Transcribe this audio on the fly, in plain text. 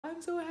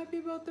I'm so happy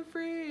about the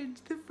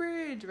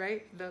fridge,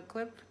 right? The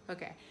clip?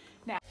 Okay.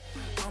 Now.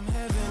 I'm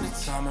having the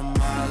time of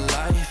my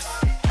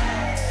life.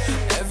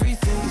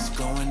 Everything is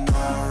going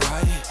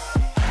alright.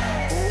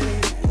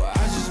 Ooh,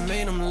 I just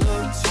made them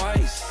look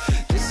twice.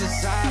 This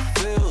is how it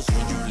feels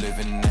when you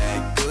living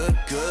that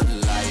good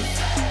life.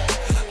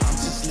 I'm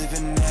just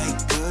living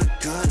that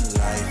good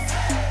life.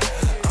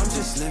 I'm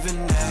just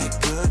living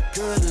that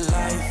good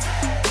life.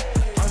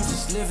 I'm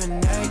just living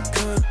that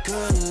good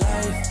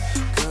life.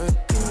 Good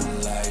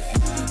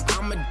life.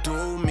 I'ma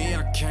do me,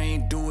 I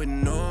can't do it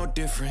no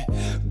different.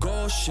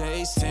 Gold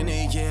shades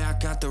tinted, yeah, I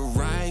got the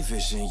right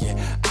vision,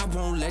 yeah. I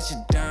won't let you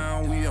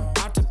down, we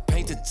about to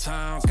paint the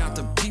town. Got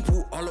the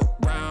people all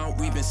around,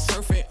 we been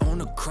surfing on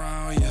the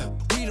crown, yeah.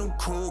 We them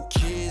cool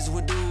kids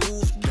with the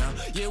roof down,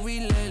 yeah,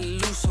 we let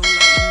loose, so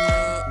lighten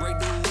up, break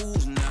the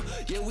rules now.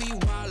 Yeah, we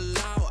wild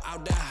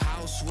out the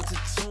house with the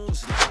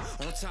tunes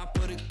now. On top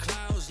of the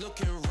clouds,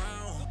 looking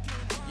around.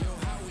 Yo,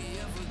 how we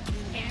ever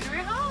get. And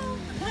we're home.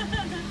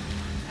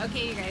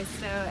 Okay, you guys,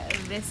 so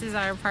this is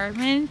our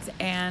apartment,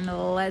 and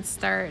let's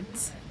start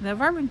the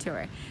apartment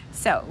tour.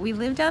 So we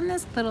live down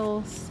this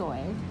little soy,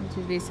 which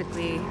is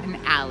basically an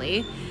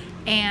alley,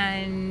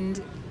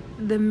 and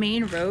the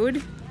main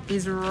road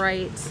is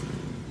right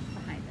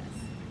behind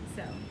us.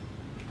 So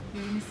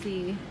you're gonna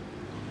see,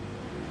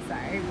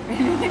 sorry,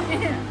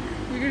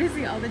 you're gonna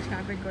see all the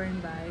traffic going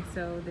by.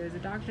 So there's a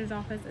doctor's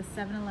office, a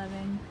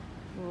 7-Eleven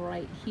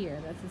right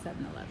here. That's a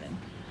 7-Eleven.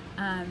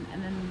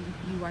 And then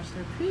you watch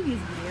their previous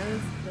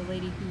videos, the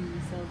lady who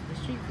sells the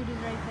street food is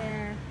right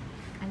there.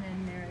 And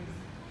then there's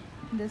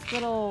this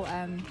little,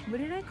 what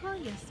did I call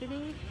it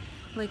yesterday?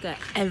 Like a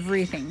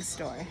everything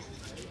store.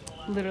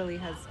 Literally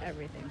has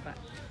everything, but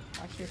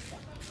watch your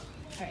step.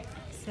 All right,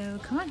 so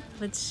come on,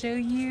 let's show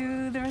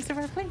you the rest of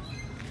our place.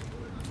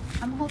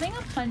 I'm holding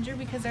a plunger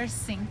because our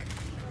sink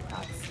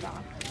got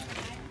stopped.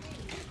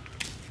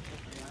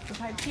 The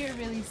pipes here are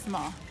really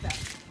small, so.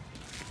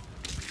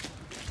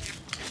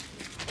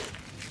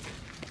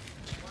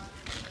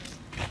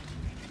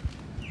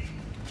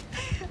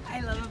 I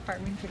love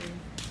apartment tours.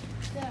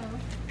 So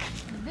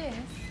this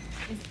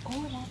is,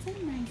 oh, that's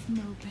a nice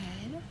moped.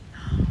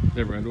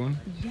 The red one?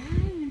 Yeah,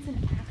 and it's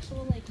an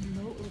actual like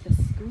like a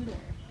scooter.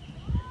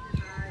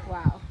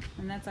 Wow,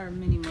 and that's our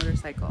mini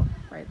motorcycle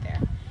right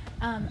there.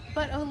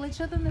 But oh, let's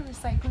show them the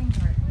recycling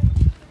part.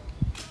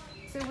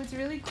 So what's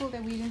really cool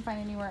that we didn't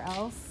find anywhere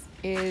else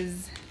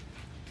is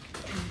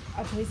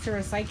a place to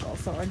recycle.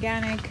 So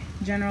organic,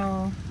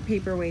 general,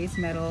 paper waste,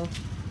 metal,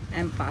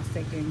 and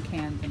plastic and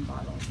cans and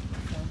bottles.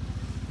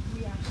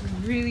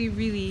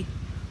 Really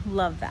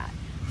love that.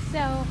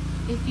 So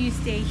if you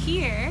stay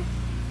here,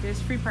 there's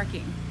free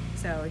parking,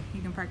 so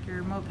you can park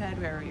your moped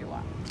wherever you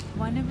want.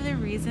 One of the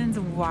reasons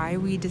why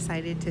we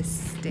decided to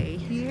stay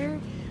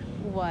here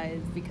was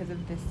because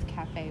of this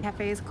cafe. The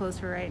cafe is closed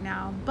for right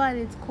now, but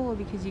it's cool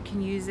because you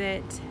can use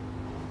it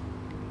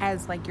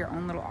as like your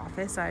own little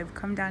office. So I've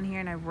come down here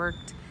and I've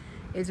worked.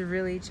 It's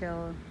really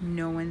chill,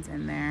 no one's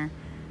in there.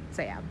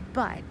 So yeah,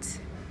 but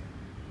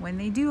when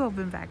they do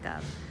open back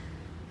up,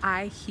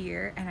 I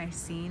hear and I've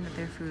seen that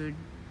their food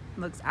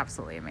looks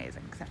absolutely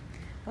amazing. So,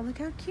 but look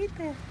how cute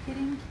the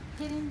hidden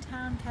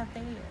town cafe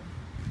is.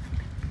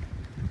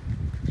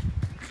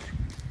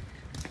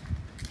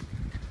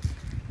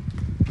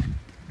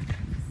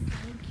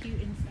 So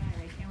cute inside.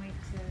 I can't wait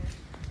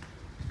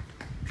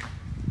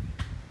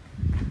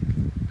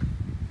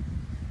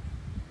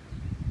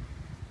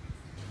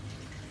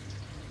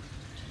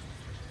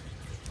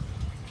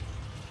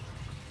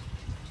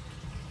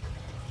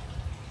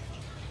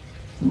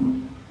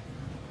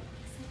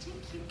Such a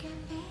cute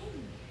cafe.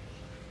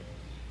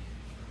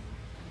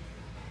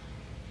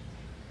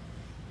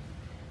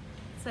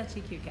 Such a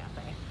cute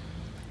cafe.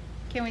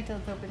 Can't wait till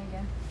it's open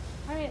again.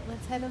 All right,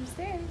 let's head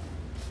upstairs.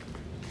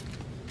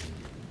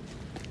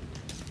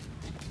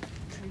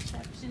 The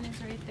reception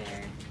is right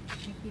there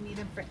if you need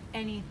them for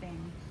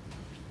anything.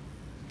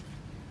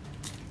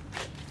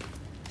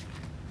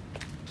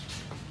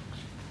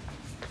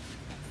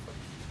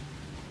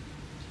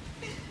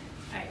 All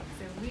right,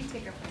 so we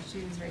take off our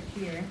shoes right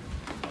here.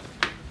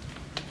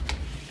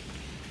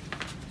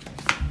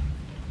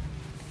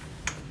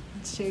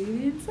 Let's show you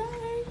the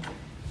inside.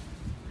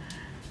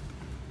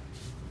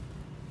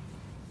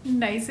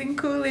 Nice and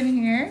cool in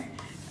here.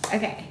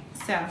 Okay,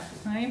 so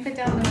let me put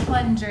down the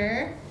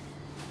plunger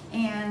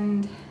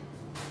and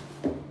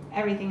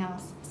everything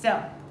else.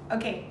 So,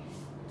 okay,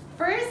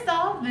 first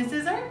off, this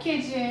is our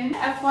kitchen.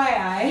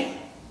 FYI,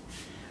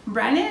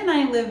 Brandon and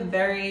I live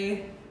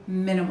very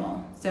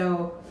minimal.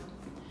 So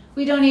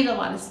we don't need a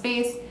lot of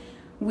space.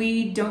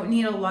 We don't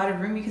need a lot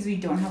of room because we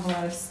don't have a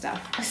lot of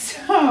stuff.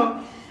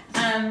 So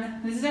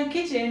this is our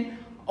kitchen.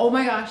 Oh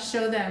my gosh,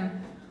 show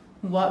them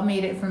what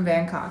made it from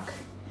Bangkok.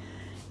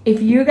 If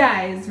you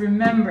guys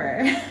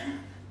remember,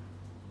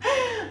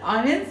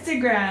 on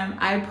Instagram,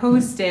 I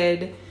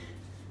posted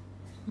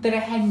that I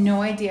had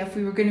no idea if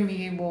we were gonna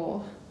be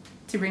able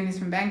to bring this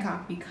from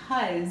Bangkok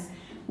because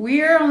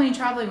we are only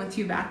traveling with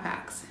 2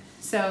 backpacks.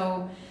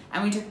 So,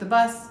 and we took the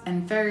bus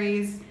and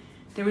ferries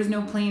there was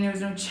no plane, there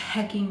was no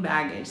checking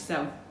baggage.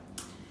 So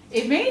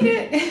it made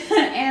it.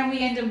 And we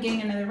ended up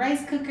getting another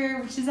rice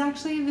cooker, which is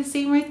actually the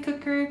same rice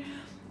cooker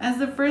as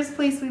the first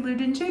place we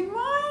lived in Chiang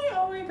Mai.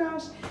 Oh my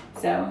gosh.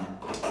 So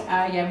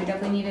yeah, we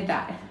definitely needed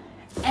that.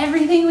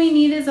 Everything we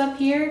need is up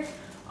here.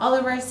 All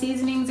of our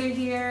seasonings are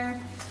here.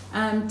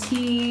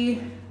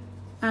 Tea.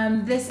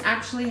 This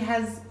actually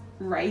has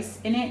rice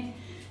in it,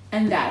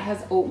 and that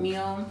has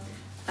oatmeal.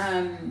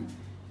 And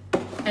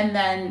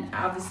then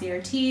obviously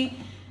our tea.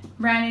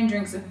 Brandon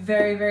drinks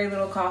very, very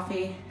little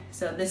coffee,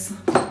 so this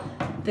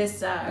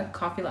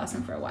coffee lasts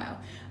him for a while.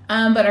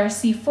 But our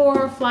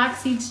C4,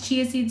 flax seeds,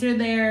 chia seeds are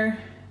there.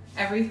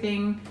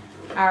 Everything.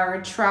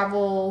 Our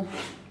travel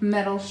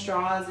metal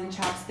straws and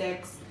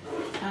chopsticks.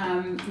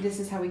 This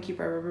is how we keep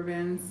our rubber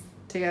bands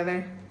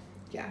together.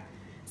 Yeah.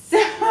 So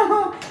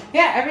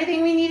yeah,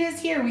 everything we need is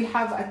here. We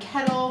have a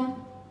kettle,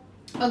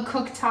 a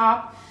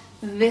cooktop.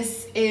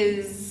 This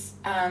is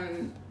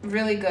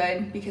really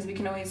good because we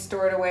can always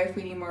store it away if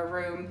we need more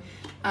room.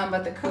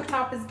 But the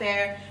cooktop is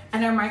there,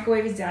 and our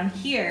microwave is down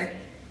here.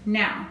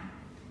 Now,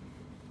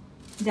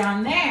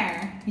 down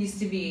there used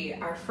to be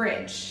our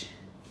fridge,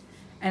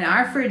 and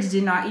our fridge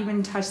did not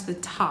even touch the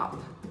top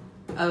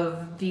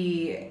of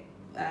the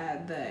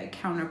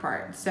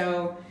counterpart.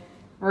 So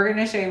we're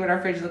gonna show you what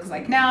our fridge looks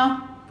like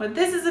now, but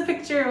this is a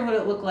picture of what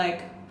it looked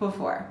like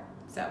before.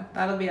 So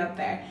that'll be up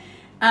there.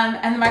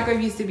 And the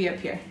microwave used to be up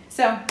here.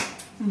 So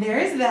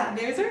there's that,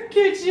 there's our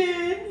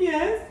kitchen,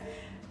 yes.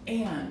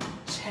 And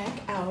check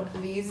out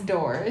these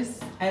doors.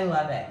 I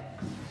love it.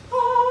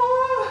 Oh.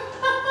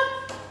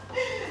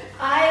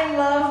 I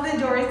love the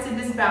doors to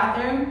this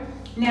bathroom.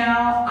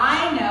 Now,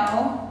 I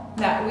know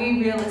that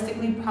we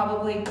realistically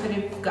probably could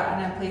have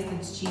gotten a place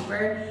that's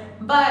cheaper,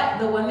 but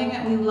the one thing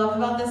that we love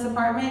about this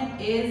apartment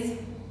is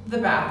the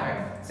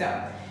bathroom.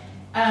 So,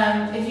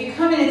 if you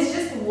come in, it's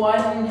just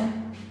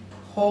one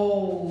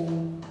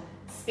whole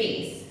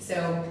space.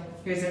 So,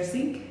 here's our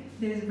sink.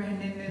 There's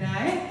Brandon and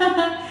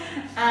I.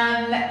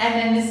 And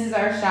then this is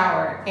our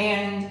shower.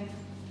 And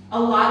a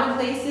lot of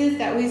places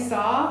that we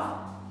saw,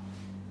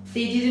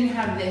 they didn't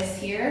have this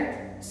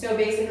here. So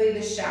basically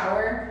the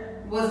shower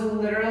was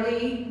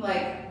literally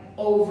like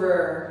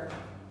over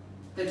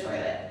the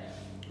toilet,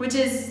 which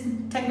is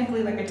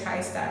technically like a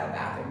Thai style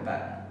bathroom,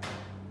 but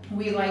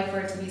we like for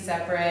it to be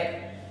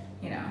separate,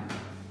 you know,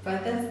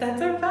 but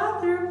that's our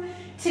bathroom.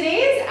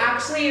 Today is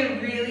actually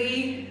a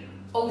really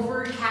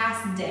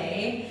overcast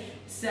day,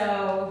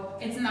 so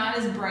it's not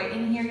as bright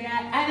in here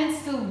yet, and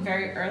it's still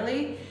very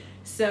early,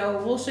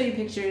 so we'll show you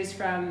pictures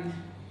from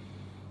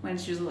when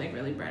it's usually like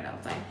really bright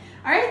outside.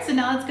 All right, so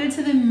now let's go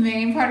to the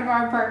main part of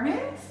our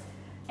apartment,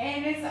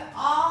 and it's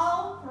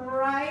all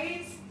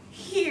right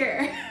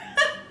here.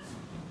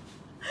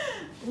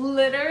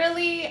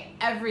 Literally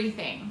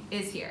everything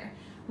is here.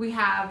 We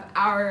have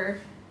our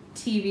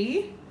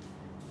TV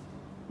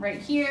right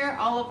here,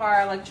 all of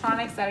our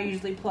electronics that are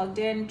usually plugged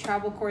in,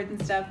 travel cords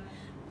and stuff,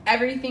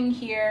 everything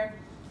here.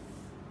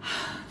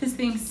 This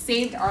thing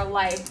saved our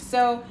life.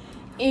 So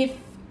if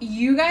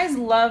you guys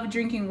love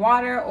drinking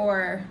water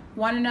or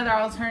want another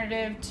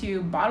alternative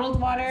to bottled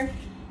water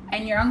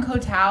and you're on KOH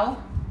TAO,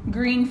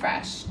 Green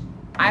Fresh,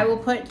 I will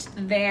put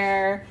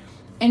their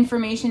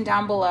information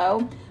down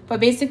below, but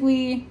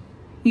basically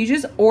you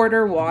just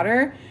order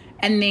water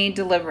and they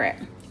deliver it,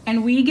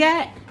 and we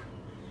get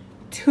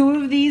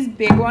 2 of these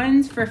big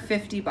ones for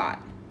 50 baht.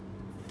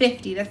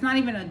 50, that's not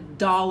even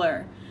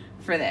 $1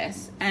 for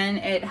this. And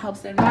it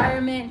helps the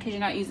environment because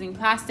you're not using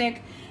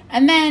plastic.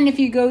 And then if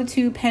you go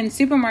to Penn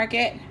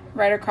Supermarket,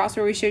 right across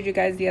where we showed you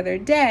guys the other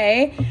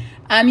day,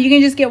 you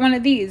can just get one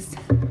of these.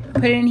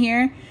 Put it in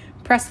here,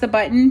 press the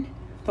button,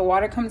 the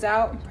water comes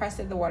out, press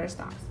it, the water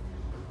stops.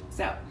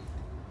 So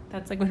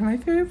that's like one of my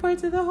favorite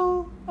parts of the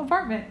whole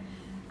apartment.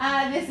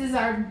 This is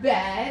our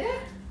bed.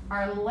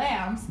 Our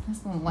lamps,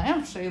 this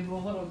lamp shade's a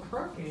little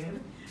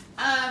crooked.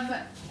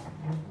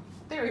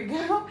 There we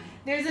go.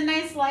 There's a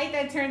nice light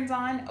that turns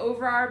on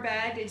over our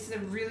bed. It's a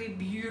really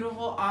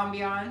beautiful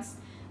ambiance,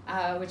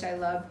 which I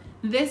love.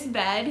 This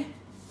bed,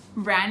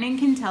 Brandon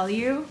can tell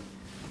you,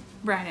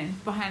 Brandon,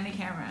 behind the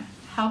camera,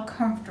 how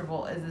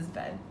comfortable is this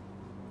bed?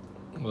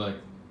 Like,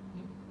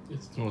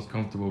 it's the most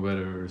comfortable bed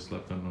I've ever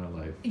slept in my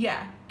life.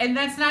 Yeah, and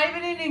that's not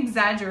even an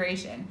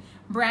exaggeration.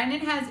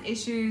 Brandon has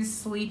issues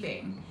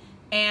sleeping.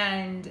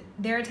 And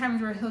there are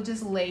times where he'll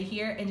just lay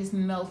here and just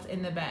melt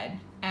in the bed.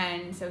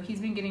 And so he's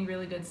been getting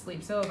really good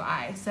sleep. So have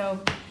I. So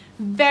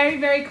very,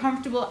 very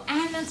comfortable.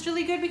 And that's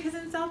really good because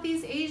in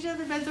Southeast Asia,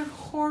 the beds are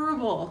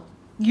horrible.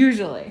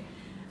 Usually.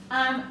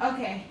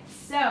 Okay.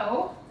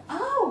 So,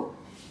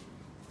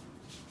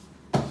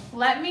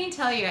 let me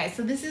tell you guys.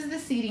 So this is the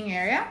seating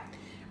area.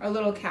 Our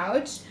little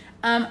couch.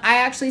 I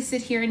actually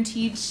sit here and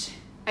teach.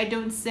 I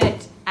don't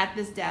sit at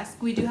this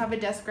desk. We do have a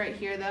desk right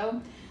here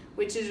though,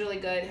 which is really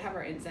good. Have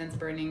our incense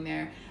burning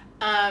there.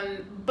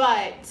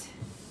 But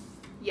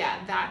yeah,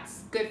 that's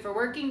good for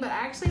working, but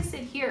I actually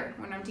sit here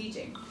when I'm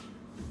teaching.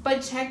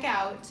 But check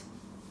out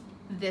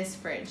this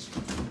fridge.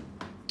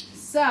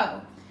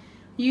 So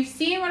you've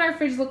seen what our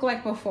fridge looked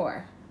like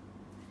before.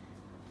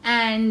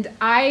 And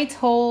I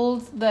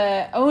told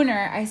the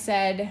owner, I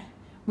said,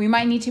 we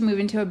might need to move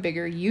into a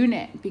bigger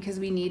unit because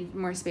we need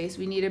more space.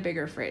 We need a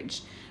bigger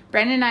fridge.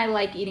 Brandon and I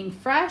like eating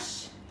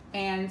fresh,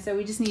 and so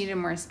we just needed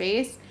more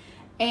space.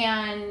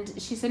 And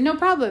she said, no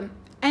problem.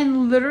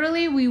 And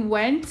literally we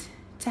went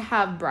to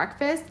have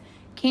breakfast,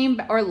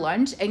 or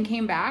lunch, and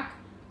came back,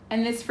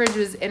 and this fridge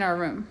was in our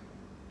room.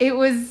 It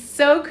was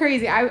so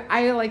crazy.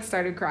 I like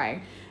started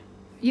crying.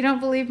 You don't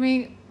believe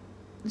me?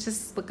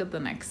 Just look at the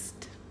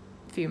next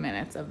few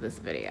minutes of this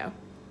video.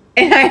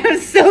 And I am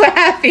so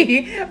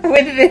happy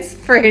with this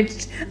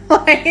fridge.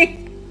 Like,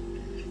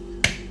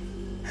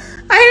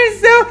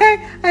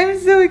 I'm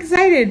so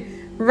excited,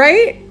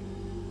 right?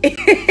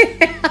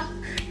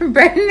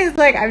 Brendan is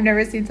like, I've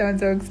never seen someone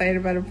so excited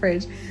about a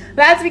fridge.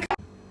 That's because,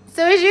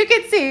 so as you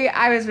can see,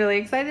 I was really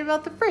excited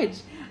about the fridge.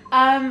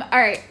 All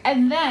right,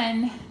 and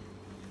then,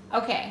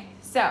 okay,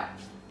 so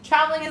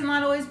traveling is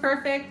not always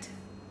perfect.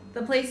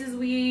 The places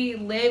we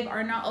live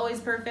are not always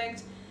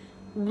perfect.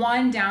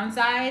 One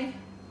downside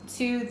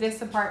to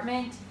this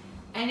apartment,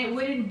 and it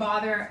wouldn't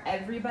bother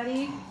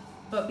everybody,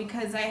 but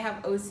because I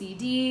have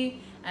OCD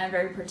and I'm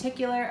very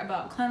particular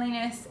about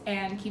cleanliness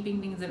and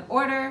keeping things in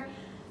order,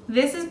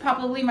 this is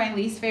probably my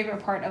least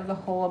favorite part of the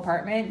whole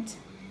apartment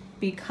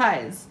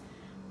because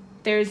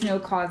there's no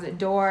closet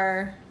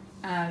door.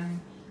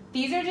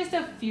 These are just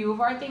a few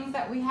of our things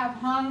that we have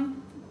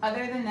hung.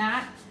 Other than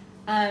that,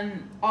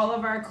 all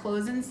of our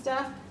clothes and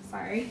stuff,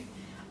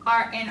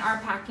 are in our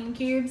packing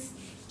cubes.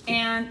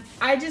 And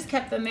I just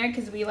kept them there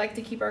because we like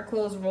to keep our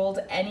clothes rolled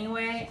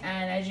anyway.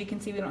 And as you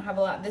can see, we don't have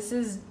a lot. This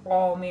is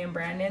all me and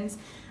Brandon's.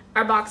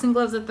 Our boxing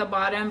gloves at the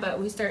bottom, but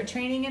we start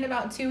training in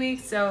about 2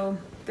 weeks, so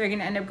they're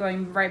gonna end up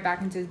going right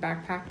back into his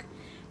backpack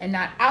and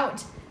not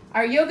out.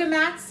 Our yoga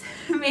mats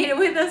made it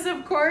with us,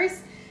 of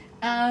course.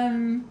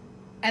 And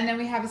then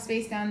we have a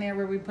space down there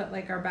where we put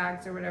like our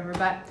bags or whatever.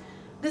 But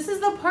this is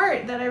the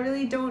part that I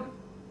really don't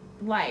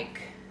like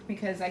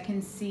because I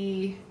can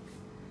see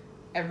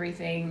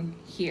everything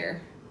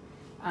here.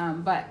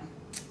 But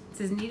it's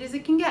as neat as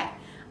it can get.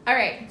 All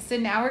right, so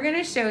now we're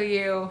gonna show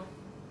you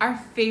our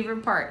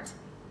favorite part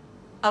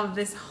of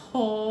this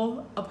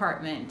whole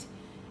apartment.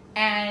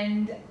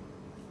 And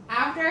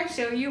after I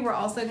show you, we're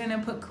also gonna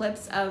put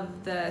clips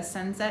of the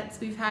sunsets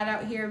we've had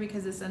out here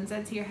because the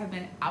sunsets here have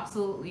been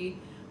absolutely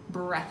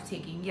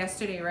breathtaking.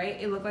 Yesterday, right?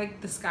 It looked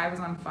like the sky was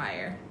on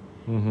fire.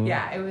 Mm-hmm.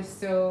 Yeah, it was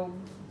so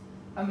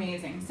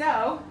amazing.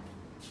 So,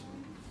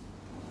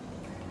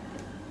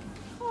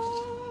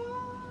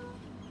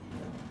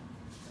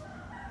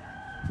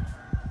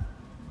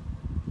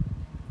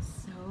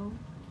 so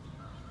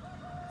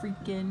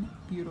freaking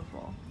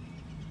beautiful.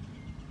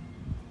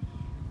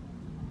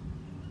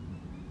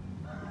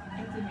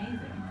 It's amazing.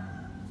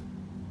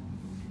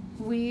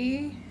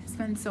 We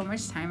spend so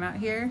much time out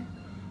here.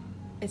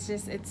 It's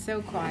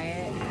so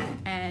quiet.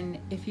 And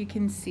if you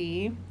can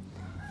see,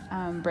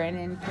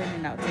 Brandon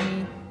pointed out to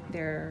me,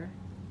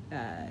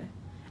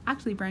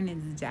 actually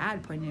Brandon's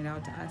dad pointed it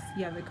out to us.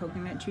 You have the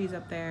coconut trees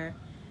up there,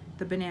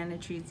 the banana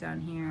trees down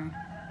here.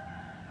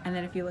 And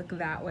then if you look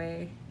that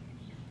way,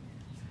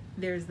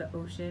 there's the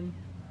ocean.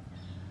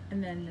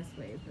 And then this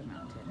way is the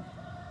mountain.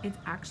 It's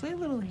actually a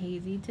little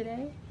hazy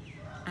today.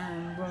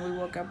 When we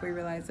woke up, we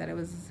realized that it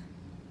was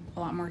a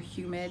lot more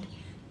humid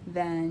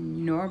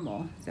than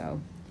normal.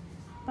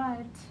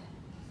 But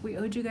we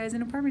owed you guys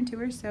an apartment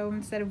tour, so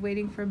instead of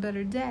waiting for a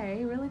better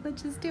day, we're like,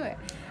 let's just do it.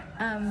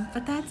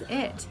 But that's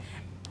it.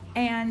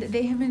 And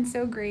they have been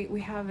so great.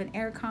 We have an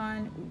air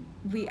con.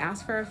 We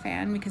asked for a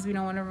fan because we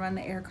don't want to run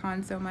the air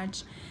con so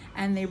much,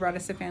 and they brought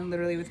us a fan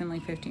literally within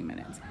like 15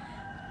 minutes.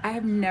 I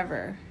have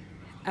never,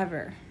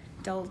 ever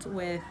dealt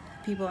with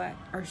people that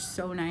are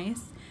so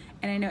nice.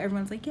 And I know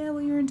everyone's like, yeah,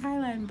 well, you're in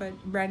Thailand.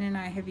 But Brandon and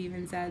I have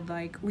even said,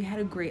 like, we had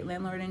a great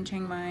landlord in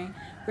Chiang Mai.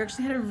 We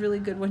actually had a really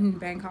good one in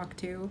Bangkok,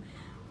 too.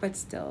 But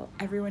still,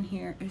 everyone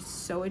here is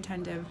so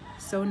attentive,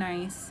 so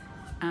nice.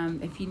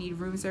 If you need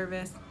room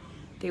service,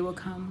 they will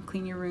come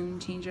clean your room,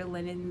 change your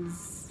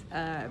linens,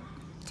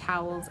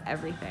 towels,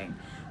 everything.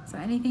 So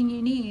anything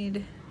you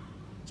need,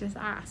 just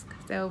ask.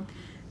 So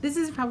this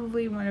is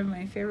probably one of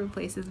my favorite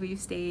places we've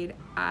stayed.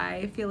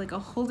 I feel like a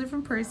whole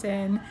different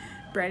person.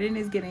 Brandon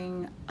is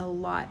getting a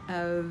lot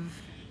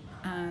of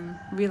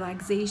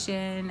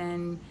relaxation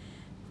and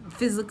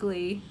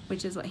physically,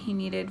 which is what he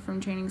needed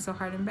from training so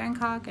hard in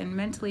Bangkok, and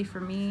mentally for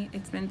me,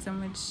 it's been so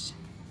much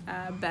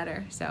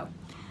better. So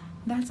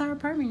that's our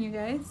apartment, you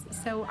guys.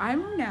 So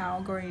I'm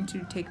now going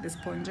to take this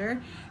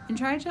plunger and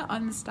try to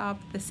unstop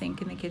the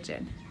sink in the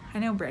kitchen. I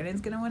know Brandon's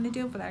gonna want to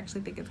do it, but I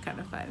actually think it's kind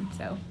of fun,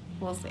 so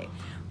we'll see.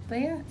 But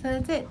yeah, so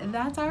that's it.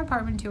 That's our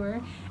apartment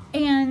tour.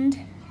 And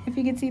if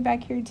you can see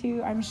back here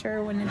too, I'm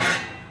sure when it's,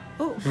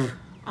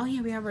 oh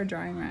yeah, we have our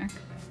drawing rack.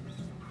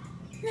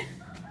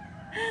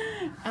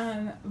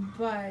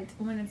 But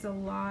when it's a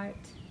lot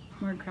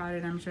more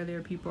crowded, I'm sure there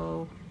are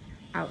people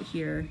out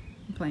here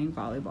playing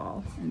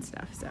volleyball and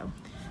stuff. So,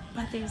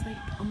 but there's like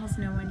almost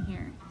no one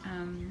here.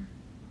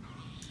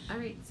 All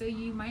right, so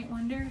you might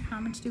wonder, how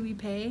much do we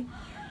pay?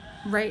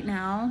 Right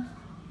now,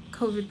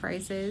 COVID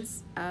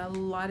prices. A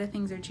lot of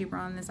things are cheaper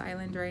on this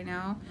island right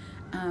now.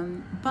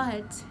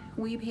 But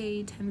we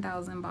pay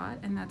 10,000 baht,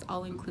 and that's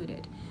all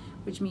included,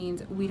 which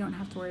means we don't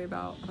have to worry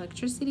about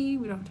electricity,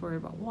 we don't have to worry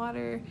about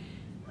water.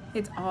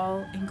 It's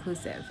all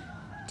inclusive.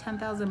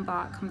 10,000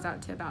 baht comes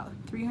out to about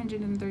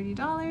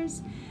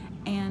 $330,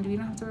 and we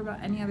don't have to worry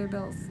about any other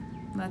bills.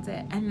 That's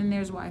it. And then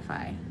there's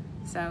Wi-Fi.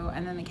 So,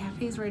 and then the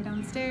cafe's right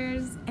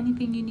downstairs.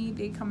 Anything you need,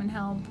 they come and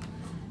help.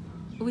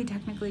 We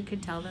technically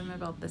could tell them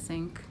about the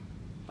sink,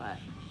 but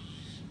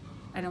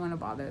I don't want to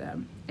bother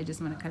them. I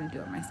just want to kind of do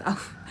it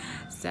myself.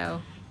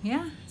 So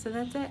yeah, so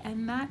that's it.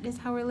 And that is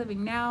how we're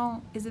living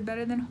now. Is it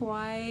better than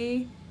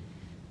Hawaii?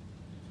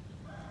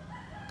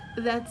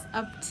 That's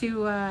up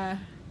to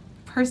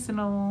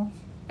personal,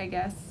 I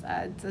guess.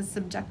 It's a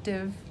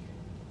subjective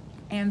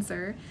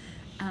answer.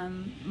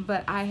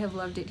 But I have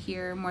loved it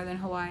here more than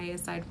Hawaii,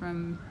 aside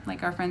from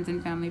like our friends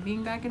and family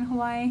being back in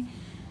Hawaii.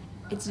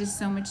 It's just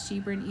so much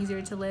cheaper and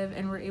easier to live,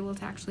 and we're able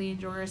to actually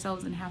enjoy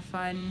ourselves and have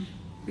fun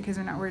because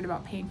we're not worried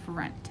about paying for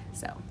rent.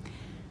 So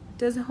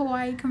does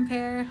Hawaii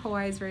compare?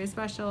 Hawaii is very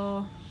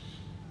special,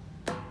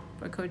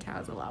 but KOH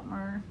TAO is a lot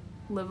more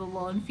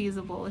livable and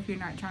feasible if you're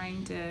not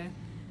trying to,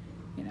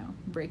 you know,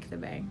 break the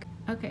bank.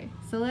 Okay,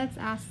 so let's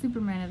ask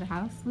Superman of the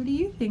house, what do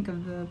you think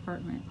of the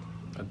apartment?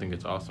 I think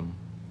it's awesome.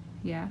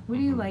 Yeah, what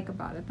do you like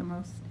about it the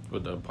most?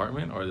 With the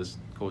apartment or this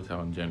KOH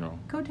TAO in general?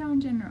 KOH TAO in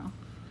general.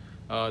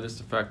 Just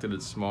the fact that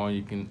it's small,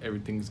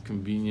 everything's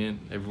convenient,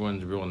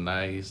 everyone's real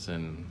nice,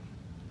 and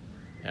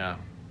yeah.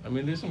 I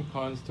mean, there's some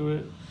cons to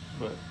it,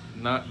 but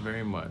not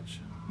very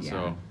much. Yeah.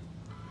 So,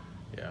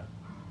 yeah,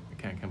 I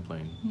can't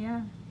complain.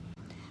 Yeah.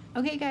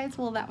 Okay, guys,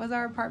 well, that was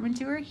our apartment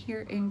tour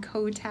here in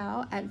KOH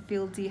TAO at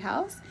Field D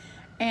House.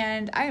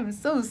 And I am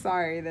so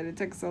sorry that it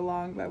took so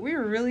long, but we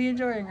were really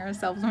enjoying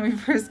ourselves when we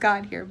first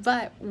got here.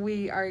 But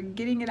we are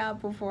getting it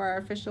out before our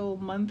official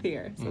month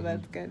here, so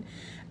that's good.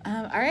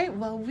 All right,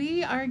 well,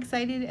 we are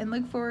excited and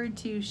look forward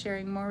to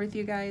sharing more with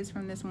you guys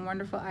from this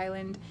wonderful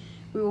island.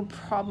 We will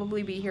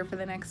probably be here for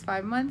the next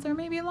 5 months or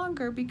maybe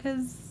longer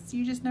because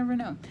you just never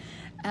know.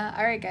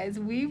 All right, guys,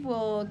 we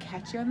will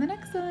catch you on the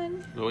next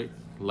one. Wait,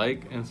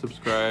 like and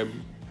subscribe.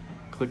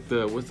 Click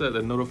the, what's that,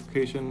 the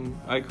notification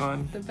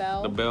icon? The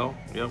bell. The bell,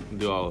 yep,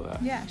 do all of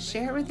that. Yeah,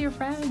 share it with your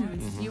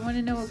friends. You want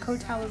to know what KOH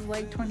TAO is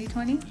like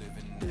 2020?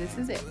 This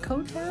is it,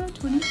 KOH TAO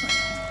 2020.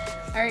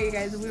 All right, you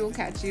guys, we will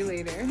catch you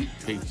later.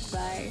 Peace.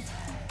 Bye.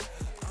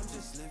 I'm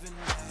just living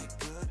that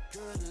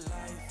good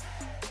life.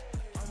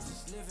 I'm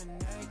just living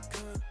that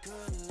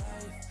good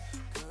life.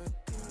 Good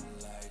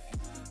life.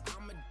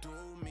 I'ma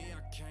do me,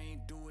 I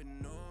can't do it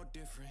no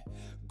different.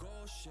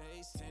 Gold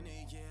shades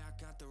tinted, yeah, I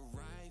got the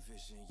right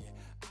vision, yeah.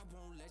 I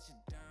won't let you